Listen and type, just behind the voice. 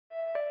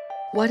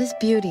What is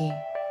beauty?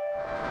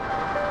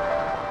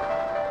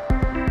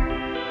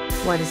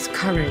 What is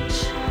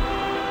courage?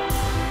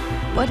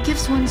 What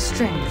gives one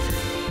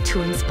strength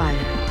to inspire?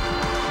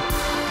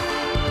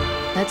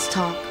 Let's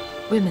talk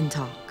Women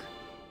Talk.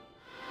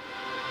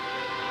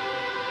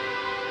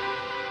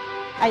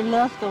 I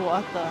love the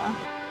water.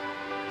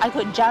 I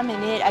could jump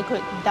in it, I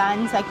could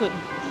dance, I could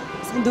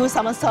do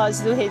somersaults,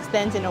 do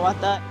headstands in the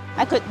water.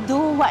 I could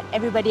do what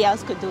everybody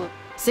else could do.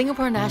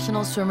 Singapore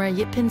national swimmer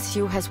Yip Pin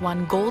Xiu has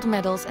won gold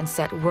medals and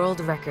set world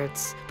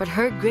records. But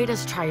her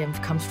greatest triumph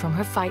comes from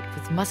her fight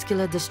with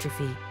muscular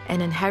dystrophy,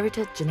 an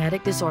inherited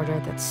genetic disorder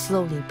that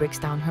slowly breaks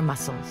down her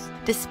muscles.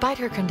 Despite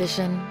her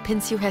condition, Pin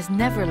Xiu has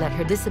never let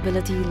her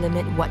disability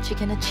limit what she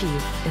can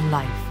achieve in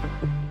life.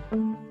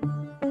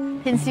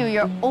 Pin Xiu,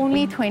 you're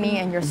only 20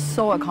 and you're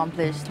so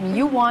accomplished. I mean,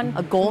 you won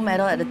a gold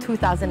medal at the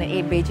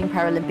 2008 Beijing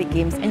Paralympic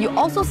Games, and you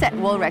also set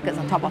world records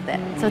on top of that.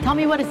 So tell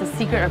me, what is the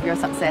secret of your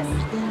success?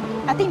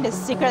 I think the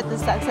secret to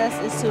success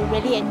is to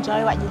really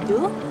enjoy what you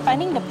do.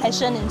 Finding the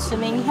passion in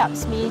swimming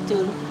helps me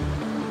to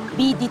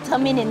be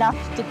determined enough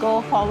to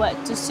go forward,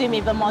 to swim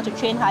even more, to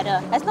train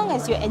harder. As long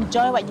as you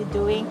enjoy what you're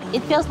doing,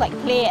 it feels like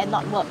play and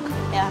not work.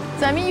 Yeah.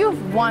 So I mean,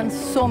 you've won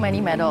so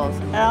many medals.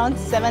 Around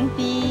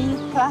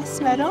 70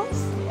 plus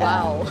medals.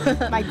 Wow.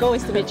 My goal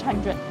is to reach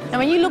 100. And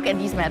when you look at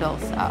these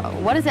medals,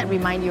 what does that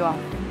remind you of?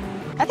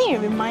 I think it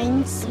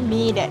reminds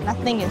me that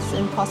nothing is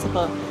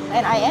impossible.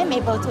 And I am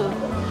able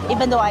to,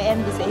 even though I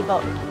am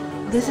disabled.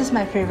 This is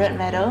my favorite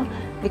medal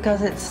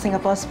because it's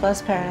Singapore's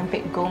first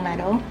Paralympic gold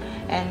medal,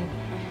 and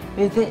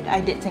with it,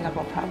 I did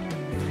Singapore proud.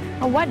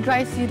 What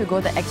drives you to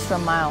go the extra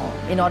mile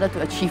in order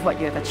to achieve what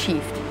you have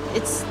achieved?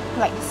 It's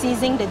like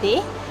seizing the day.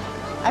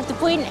 I have to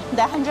put in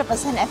the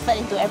 100% effort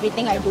into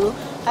everything I do.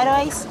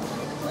 Otherwise,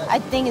 I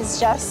think it's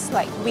just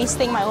like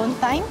wasting my own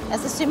time.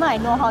 As a swimmer, I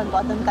know how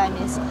important time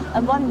is.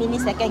 And 1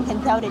 millisecond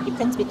can tell the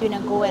difference between a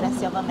gold and a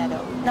silver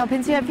medal. Now,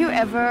 Pin Xiu, have you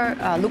ever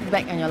looked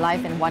back on your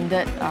life and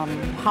wondered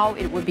how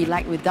it would be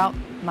like without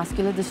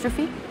muscular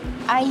dystrophy?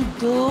 I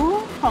do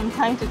from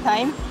time to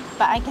time,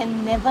 but I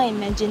can never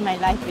imagine my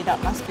life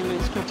without muscular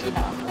dystrophy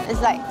now.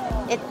 It's like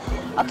it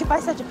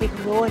occupies such a big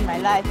role in my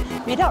life.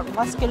 Without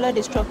muscular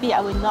dystrophy,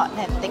 I would not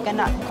have taken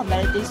up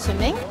competitive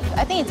swimming.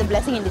 I think it's a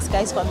blessing in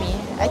disguise for me.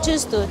 I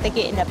choose to take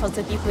it in a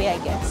positive way, I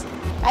guess.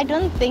 I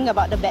don't think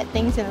about the bad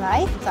things in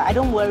life, so I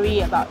don't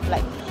worry about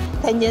like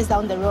 10 years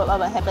down the road what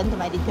will happen to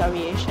my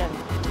deterioration.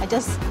 I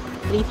just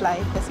live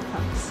life as it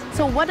comes.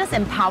 So what does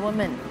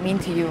empowerment mean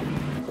to you?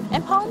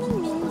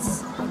 Empowerment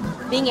means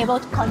being able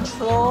to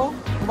control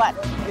what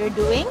you're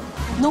doing,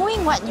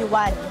 knowing what you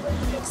want,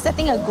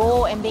 setting a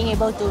goal and being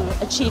able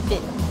to achieve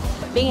it,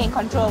 being in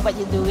control of what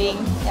you're doing.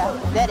 Yeah,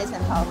 that is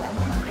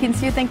empowerment. Pin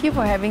Xiu, thank you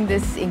for having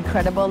this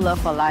incredible love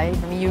for life.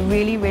 I mean, you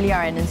really, really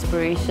are an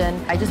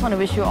inspiration. I just want to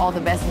wish you all the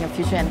best in your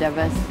future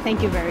endeavors.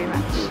 Thank you very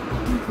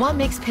much. What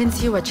makes Pin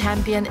Xiu a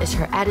champion is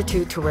her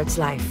attitude towards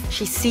life.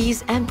 She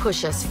sees and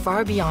pushes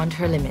far beyond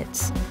her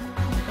limits.